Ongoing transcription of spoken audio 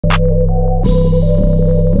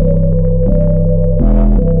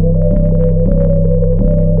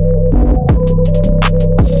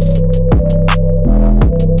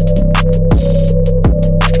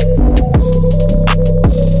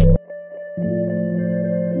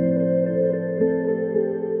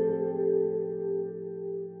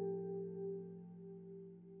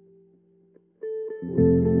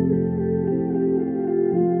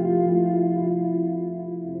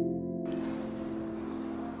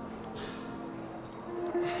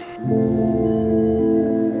How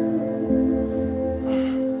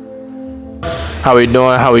we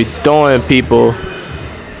doing? How we doing, people?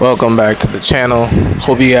 Welcome back to the channel.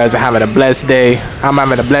 Hope you guys are having a blessed day. I'm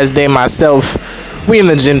having a blessed day myself. We in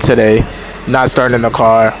the gym today. Not starting in the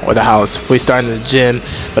car or the house. We starting in the gym.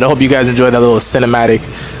 But I hope you guys enjoyed that little cinematic.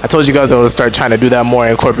 I told you guys I would start trying to do that more,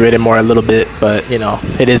 incorporate it more a little bit. But, you know,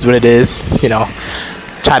 it is what it is. You know,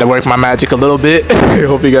 try to work my magic a little bit.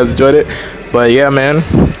 Hope you guys enjoyed it. But, yeah, man.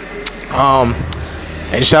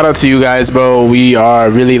 And shout out to you guys, bro. We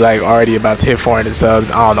are really like already about to hit 400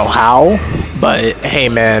 subs. I don't know how, but hey,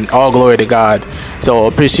 man, all glory to God. So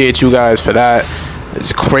appreciate you guys for that.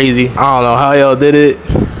 It's crazy. I don't know how y'all did it,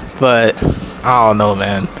 but I don't know,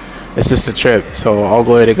 man. It's just a trip. So all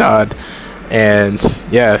glory to God. And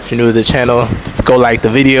yeah, if you're new to the channel, go like the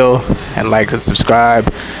video and like and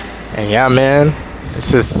subscribe. And yeah, man,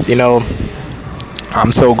 it's just, you know,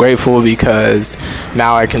 I'm so grateful because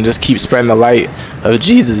now I can just keep spreading the light of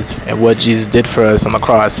Jesus and what Jesus did for us on the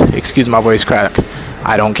cross. Excuse my voice crack.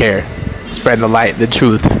 I don't care. Spreading the light, the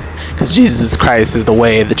truth. Because Jesus Christ is the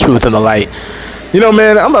way, the truth, and the light. You know,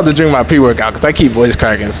 man, I'm about to drink my pre-workout because I keep voice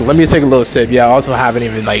cracking. So let me take a little sip. Yeah, I also haven't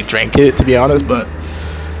even, like, drank it, to be honest. But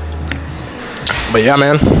yeah,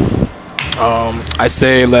 man. I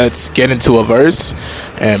say let's get into a verse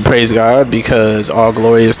and praise God because all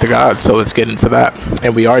glory is to God. So let's get into that.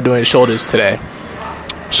 And we are doing shoulders today.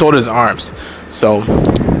 Shoulders, arms. So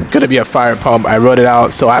gonna be a fire pump. I wrote it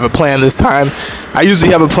out, so I have a plan this time. I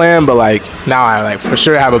usually have a plan, but like now I like for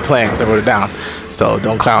sure have a plan because I wrote it down. So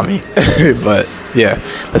don't clown me. But yeah,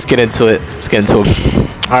 let's get into it. Let's get into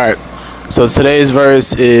it. All right. So today's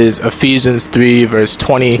verse is Ephesians 3 verse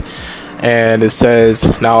 20. And it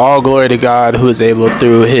says, now all glory to God who is able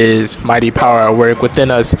through his mighty power at work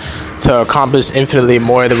within us to accomplish infinitely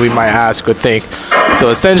more than we might ask or think.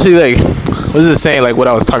 So essentially, like, what is it saying? Like what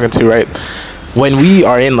I was talking to, right? When we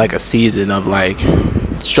are in like a season of like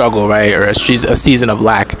struggle, right? Or a season of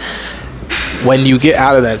lack, when you get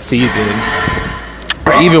out of that season,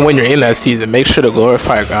 or even when you're in that season, make sure to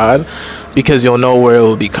glorify God because you'll know where it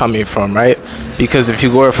will be coming from, right? Because if you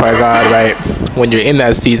glorify God, right, when you're in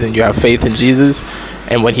that season, you have faith in Jesus,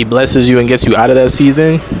 and when he blesses you and gets you out of that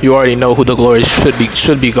season, you already know who the glory should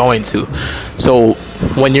be going to. So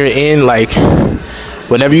when you're in, like,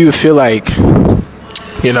 whenever you feel like,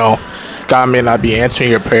 you know, God may not be answering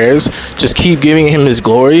your prayers, just keep giving him his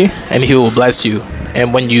glory and he will bless you.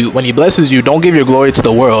 And when he blesses you, don't give your glory to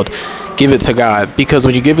the world, give it to God. Because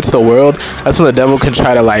when you give it to the world, that's when the devil can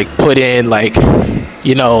try to like put in like,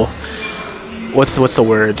 you know, what's the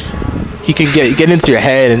word? He can get into your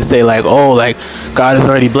head and say like, oh, like God has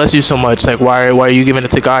already blessed you so much, like why are you giving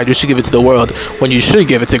it to God? You should give it to the world when you should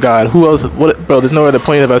give it to God. Who else? What, bro? There's no other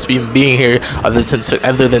point of us being here other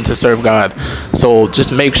than to serve God. So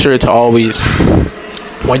just make sure to always,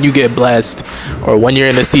 when you get blessed or when you're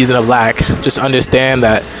in a season of lack, just understand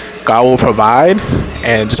that God will provide,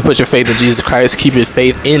 and just put your faith in Jesus Christ. Keep your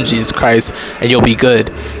faith in Jesus Christ and you'll be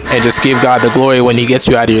good. And just give God the glory when he gets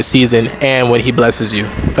you out of your season and when he blesses you.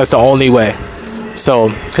 That's the only way. So,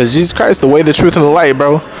 because Jesus Christ, the way, the truth, and the light,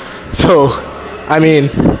 bro. So, I mean,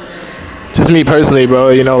 just me personally, bro,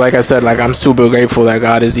 you know, like I said, like I'm super grateful that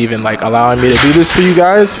God is even like allowing me to do this for you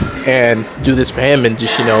guys and do this for him, and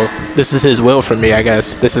just, you know, this is his will for me, I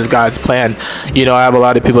guess. This is God's plan. You know, I have a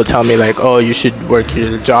lot of people tell me like, oh, you should work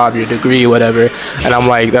your job, your degree, whatever, and I'm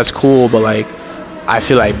like, that's cool, but like I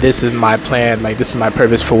feel like this is my plan, like this is my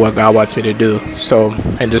purpose for what God wants me to do. So,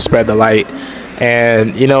 and just spread the light.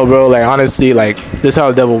 And you know, bro, like honestly, like this is how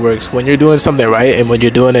the devil works. When you're doing something right and when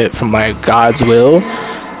you're doing it from like God's will,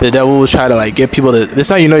 the devil will try to like get people to, this is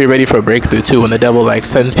how you know you're ready for a breakthrough too, when the devil like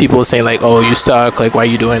sends people saying like, oh, you suck, like why are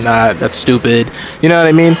you doing that, that's stupid, you know what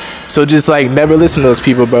I mean? So just like never listen to those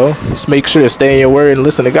people, bro. Just make sure to stay in your word and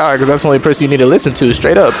listen to God, because that's the only person you need to listen to,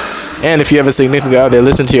 straight up. And if you have a significant other,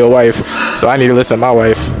 listen to your wife. So I need to listen to my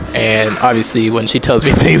wife, and obviously when she tells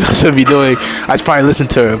me things I should be doing, I should probably listen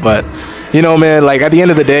to her. But you know, man, like at the end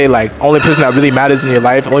of the day, like only person that really matters in your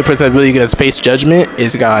life, only person that really gonna face judgment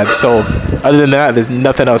is God. So other than that, there's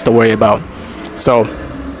nothing else to worry about. So,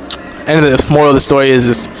 and the moral of the story is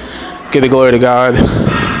just give the glory to God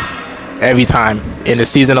every time in the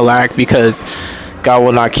season of lack, because God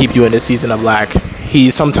will not keep you in the season of lack. He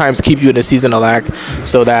sometimes keep you in the season of lack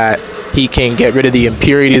so that he can get rid of the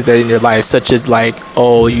impurities that are in your life, such as like,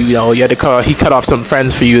 oh, you know, you had to he cut off some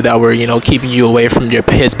friends for you that were, you know, keeping you away from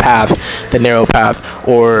his path, the narrow path,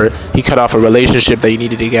 or he cut off a relationship that you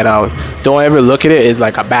needed to get out. Don't ever look at it as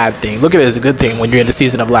like a bad thing. Look at it as a good thing when you're in the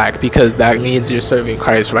season of lack, because that means you're serving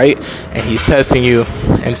Christ, right? And he's testing you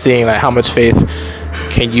and seeing like how much faith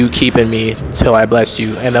can you keep in me till I bless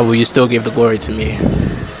you? And then will you still give the glory to me?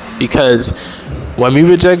 Because when we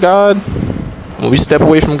reject God, when we step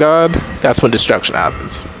away from God, that's when destruction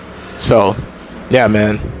happens. So, yeah,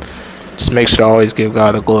 man. Just make sure to always give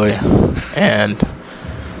God the glory. And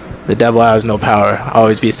the devil has no power. I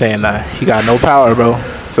always be saying that. He got no power, bro.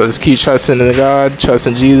 So just keep trusting in God, trust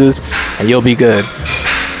in Jesus, and you'll be good.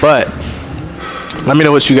 But let me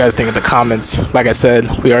know what you guys think in the comments. Like I said,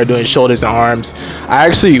 we are doing shoulders and arms.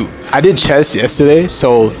 I did chest yesterday,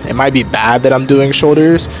 so it might be bad that I'm doing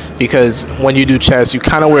shoulders, because when you do chest, you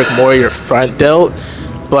kind of work more your front delt.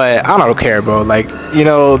 But I don't care, bro. Like, you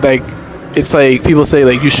know, like, it's like people say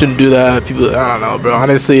like you shouldn't do that. People, I don't know, bro.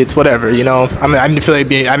 Honestly, it's whatever, you know. I mean, I didn't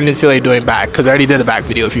feel like doing back because I already did a back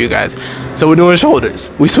video for you guys. So we're doing shoulders.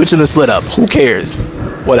 We switching the split up. Who cares?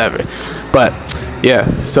 Whatever. But yeah,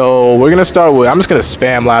 so we're gonna start with. I'm just gonna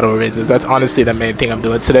spam lateral raises. That's honestly the main thing I'm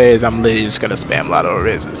doing today. Is I'm literally just gonna spam lateral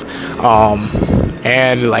raises,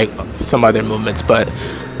 and like some other movements. But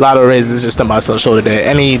lateral raises is just a muscle shoulder day.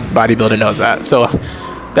 Any bodybuilder knows that. So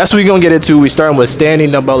that's what we're gonna get into. We starting with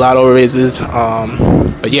standing dumbbell lateral raises.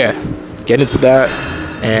 But yeah, get into that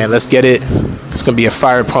and let's get it. It's gonna be a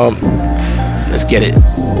fire pump. Let's get it.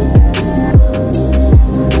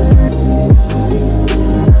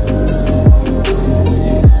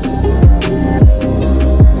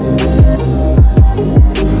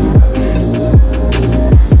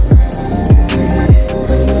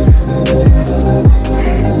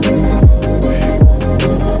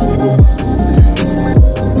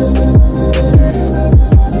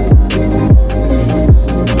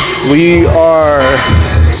 We are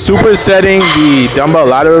supersetting the dumbbell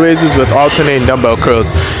lateral raises with alternating dumbbell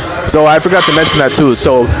curls. So I forgot to mention that too.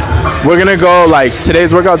 So we're gonna go like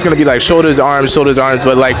today's workout is gonna be like shoulders, arms,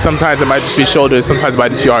 but like sometimes it might just be shoulders, sometimes it might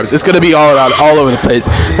just be arms. It's gonna be all over the place.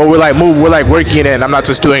 But we're like working it in. I'm not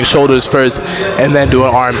just doing shoulders first and then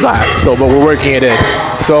doing arms last. So but we're working it in.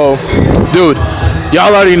 So dude,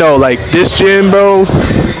 y'all already know like this gym, bro.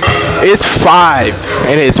 It's 5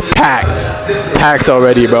 and it's packed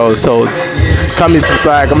already, bro. So cut me some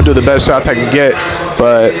slack. I'm gonna do the best shots I can get.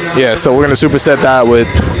 But yeah, so we're gonna superset that with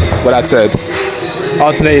what I said,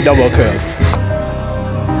 alternating dumbbell curls.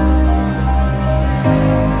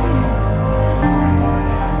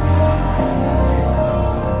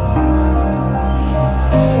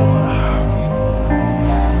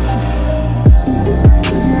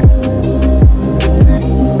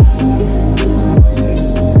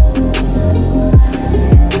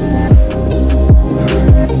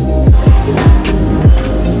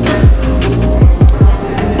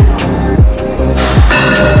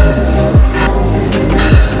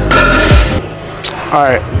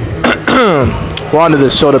 Alright, we're on to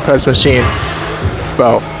this shoulder press machine.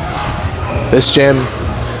 Bro, this gym,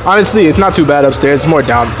 honestly, it's not too bad upstairs. It's more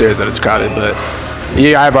downstairs that it's crowded, but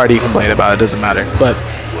yeah, I've already complained about it. It doesn't matter. But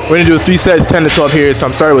we're going to do 3 sets, 10 to 12 here. So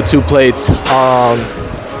I'm starting with 2 plates.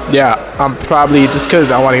 Yeah, I'm probably, just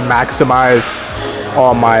because I want to maximize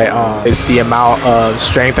all my, it's the amount of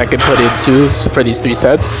strength I can put into for these 3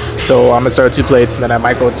 sets. So I'm going to start with 2 plates, and then I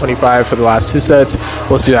might go with 25 for the last 2 sets.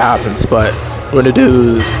 We'll see what happens. But we're gonna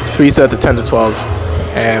do 3 sets of 10 to 12,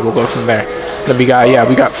 and we'll go from there. Then we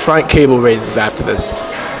got front cable raises after this.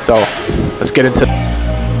 So let's get into it.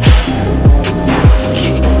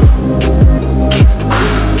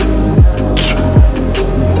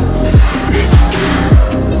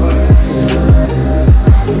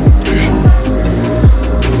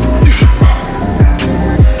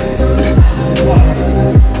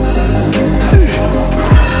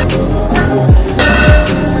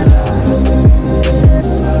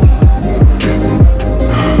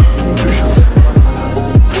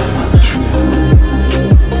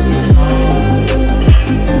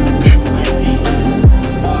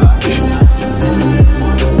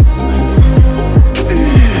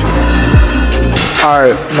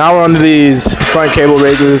 Alright, now we're on to these front cable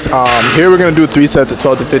raises. Here we're going to do 3 sets of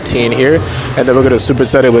 12 to 15 here, and then we're going to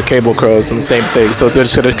superset it with cable curls and the same thing. So it's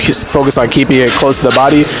just going to focus on keeping it close to the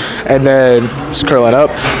body, and then just curl it up,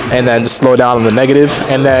 and then just slow down on the negative.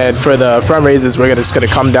 And then for the front raises, we're just going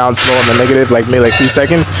to come down slow on the negative, like maybe like 3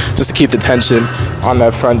 seconds, just to keep the tension on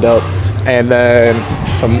that front delt. And then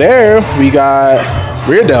from there, we got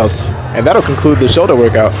rear delts, and that'll conclude the shoulder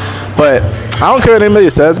workout. But I don't care what anybody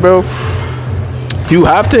says, bro. You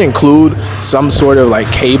have to include some sort of like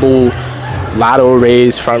cable lateral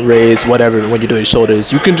raise, front raise, whatever, when you're doing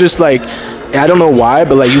shoulders. You can just like, I don't know why,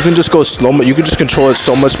 but like you can just go slow. You can just control it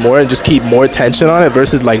so much more and just keep more tension on it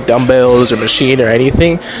versus like dumbbells or machine or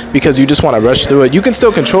anything, because you just want to rush through it. You can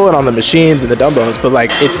still control it on the machines and the dumbbells, but like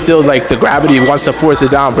it's still like the gravity wants to force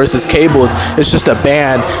it down versus cables. It's just a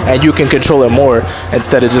band and you can control it more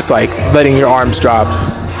instead of just like letting your arms drop.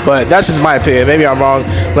 But that's just my opinion. Maybe I'm wrong.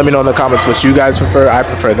 Let me know in the comments what you guys prefer. I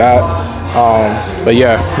prefer that. But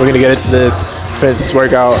yeah, we're gonna get into this, finish this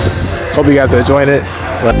workout. Hope you guys are enjoying it.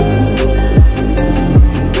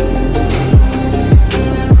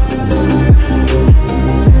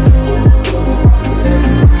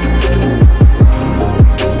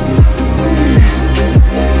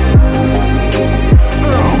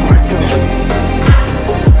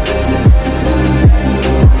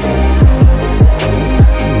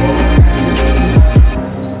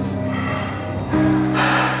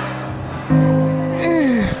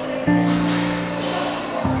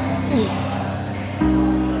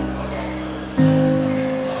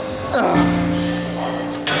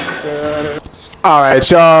 Alright,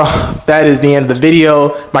 y'all, that is the end of the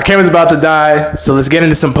video. My camera's about to die, so let's get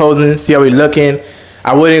into some posing, see how we're looking.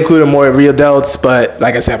 I would include more real delts, but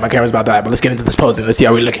like I said, my camera's about to die. But let's get into this posing, let's see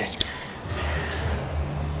how we're looking.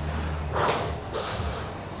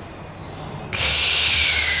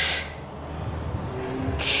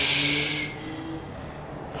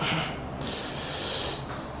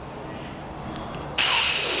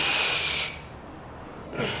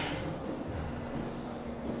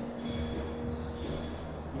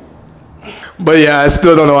 But yeah, I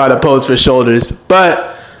still don't know how to pose for shoulders.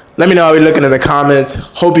 But let me know how you're looking in the comments.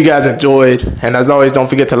 Hope you guys enjoyed. And as always, don't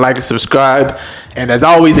forget to like and subscribe. And as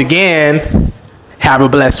always, again, have a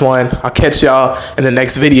blessed one. I'll catch y'all in the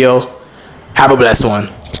next video. Have a blessed one.